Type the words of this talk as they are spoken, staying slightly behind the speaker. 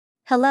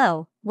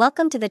Hello,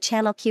 welcome to the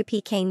channel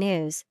QPK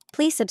News.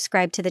 Please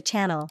subscribe to the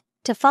channel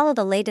to follow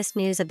the latest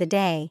news of the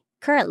day.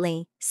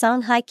 Currently,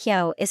 Song Hye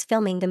Kyo is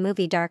filming the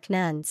movie Dark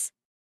Nuns.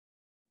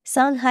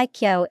 Song Hye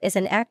Kyo is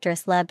an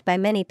actress loved by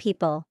many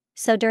people,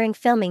 so during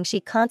filming she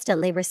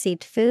constantly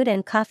received food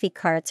and coffee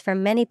carts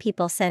from many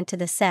people sent to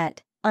the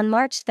set. On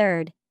March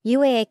 3,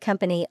 UAA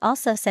Company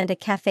also sent a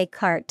cafe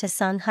cart to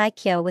Song Hye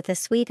Kyo with a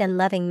sweet and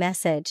loving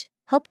message: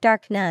 "Hope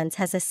Dark Nuns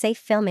has a safe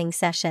filming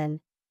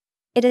session."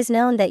 It is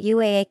known that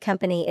UAA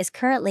Company is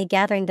currently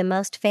gathering the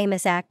most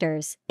famous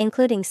actors,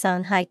 including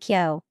Song Hye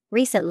Kyo.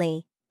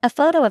 Recently, a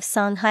photo of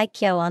Song Hye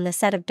Kyo on the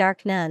set of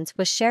Dark Nuns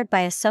was shared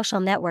by a social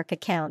network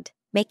account,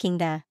 making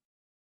the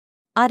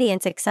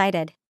audience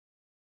excited.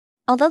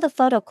 Although the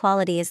photo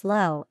quality is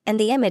low and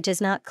the image is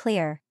not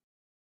clear,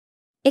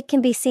 it can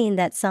be seen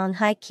that Song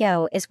Hye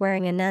Kyo is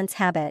wearing a nun's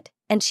habit,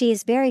 and she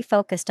is very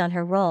focused on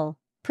her role.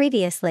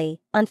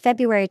 Previously, on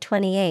February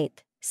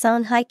 28,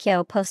 Song Hye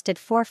Kyo posted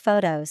 4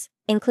 photos,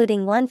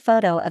 including one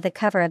photo of the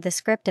cover of the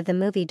script of the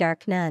movie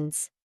Dark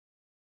Nuns.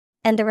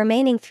 And the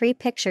remaining 3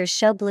 pictures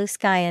show blue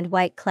sky and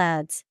white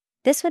clouds.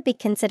 This would be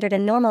considered a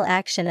normal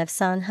action of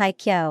Song Hye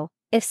Kyo,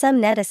 if some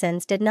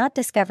netizens did not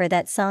discover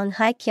that Song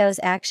Hye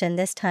Kyo's action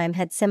this time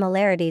had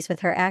similarities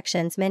with her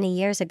actions many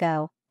years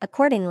ago.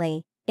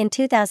 Accordingly, in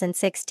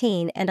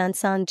 2016 and on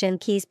Song Joong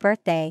Ki's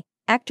birthday,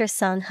 actress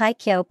Song Hye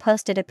Kyo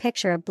posted a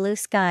picture of blue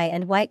sky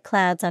and white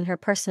clouds on her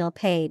personal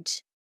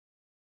page.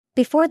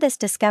 Before this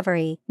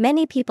discovery,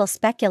 many people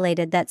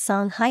speculated that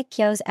Song Hye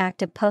Kyo's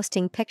act of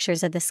posting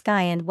pictures of the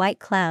sky and white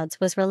clouds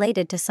was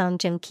related to Song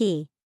Joong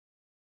Ki.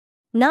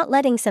 Not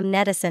letting some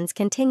netizens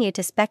continue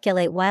to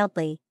speculate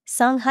wildly,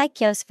 Song Hye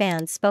Kyo's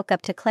fans spoke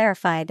up to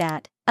clarify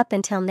that, up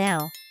until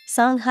now,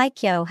 Song Hye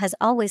Kyo has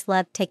always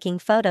loved taking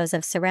photos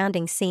of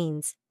surrounding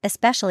scenes,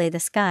 especially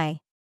the sky.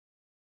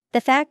 The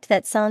fact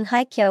that Song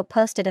Hye Kyo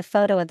posted a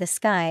photo of the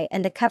sky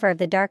and the cover of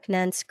the Dark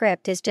Nun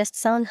script is just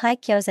Song Hye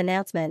Kyo's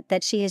announcement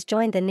that she has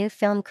joined the new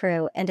film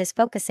crew and is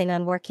focusing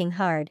on working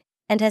hard,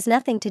 and has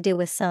nothing to do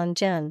with Song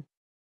Joong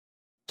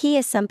Ki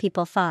as some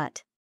people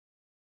thought.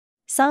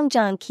 Song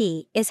Joong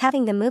Ki is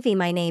having the movie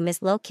My Name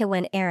is Lo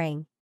Kiwon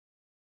airing.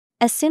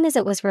 As soon as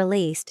it was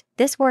released,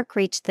 this work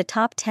reached the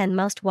top 10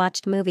 most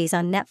watched movies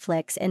on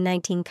Netflix in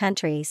 19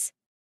 countries.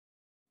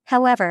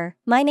 However,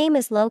 My Name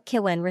is Lo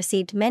Kiwon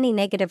received many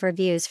negative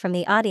reviews from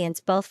the audience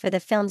both for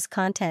the film's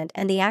content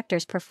and the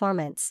actor's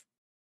performance.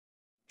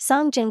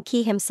 Song Joong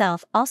Ki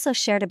himself also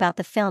shared about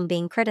the film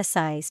being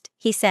criticized.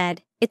 He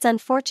said, "It's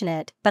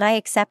unfortunate, but I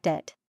accept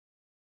it.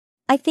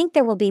 I think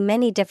there will be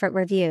many different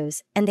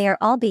reviews, and they are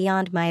all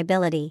beyond my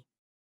ability.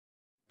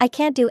 I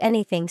can't do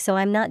anything, so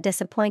I'm not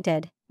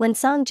disappointed." When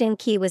Song Joong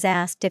Ki was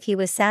asked if he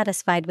was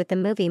satisfied with the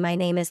movie My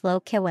Name is Lo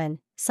Kiwon,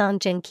 Song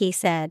Joong Ki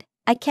said,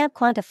 "I can't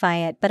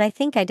quantify it, but I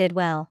think I did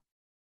well.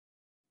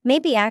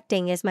 Maybe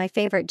acting is my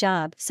favorite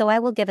job, so I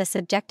will give a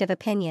subjective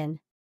opinion."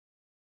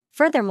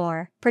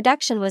 Furthermore,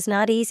 production was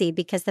not easy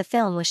because the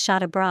film was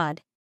shot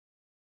abroad.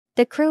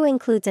 The crew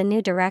includes a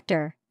new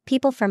director,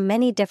 people from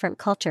many different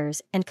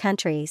cultures and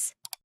countries.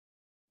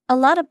 A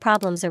lot of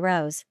problems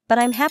arose, but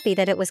I'm happy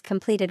that it was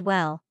completed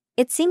well.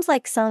 It seems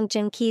like Song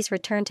Joong Ki's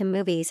return to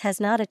movies has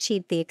not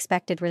achieved the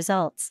expected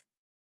results.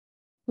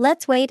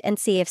 Let's wait and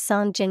see if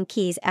Song Joong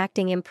Ki's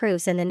acting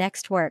improves in the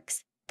next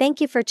works.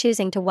 Thank you for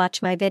choosing to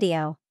watch my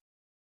video.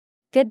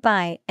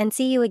 Goodbye, and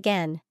see you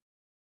again.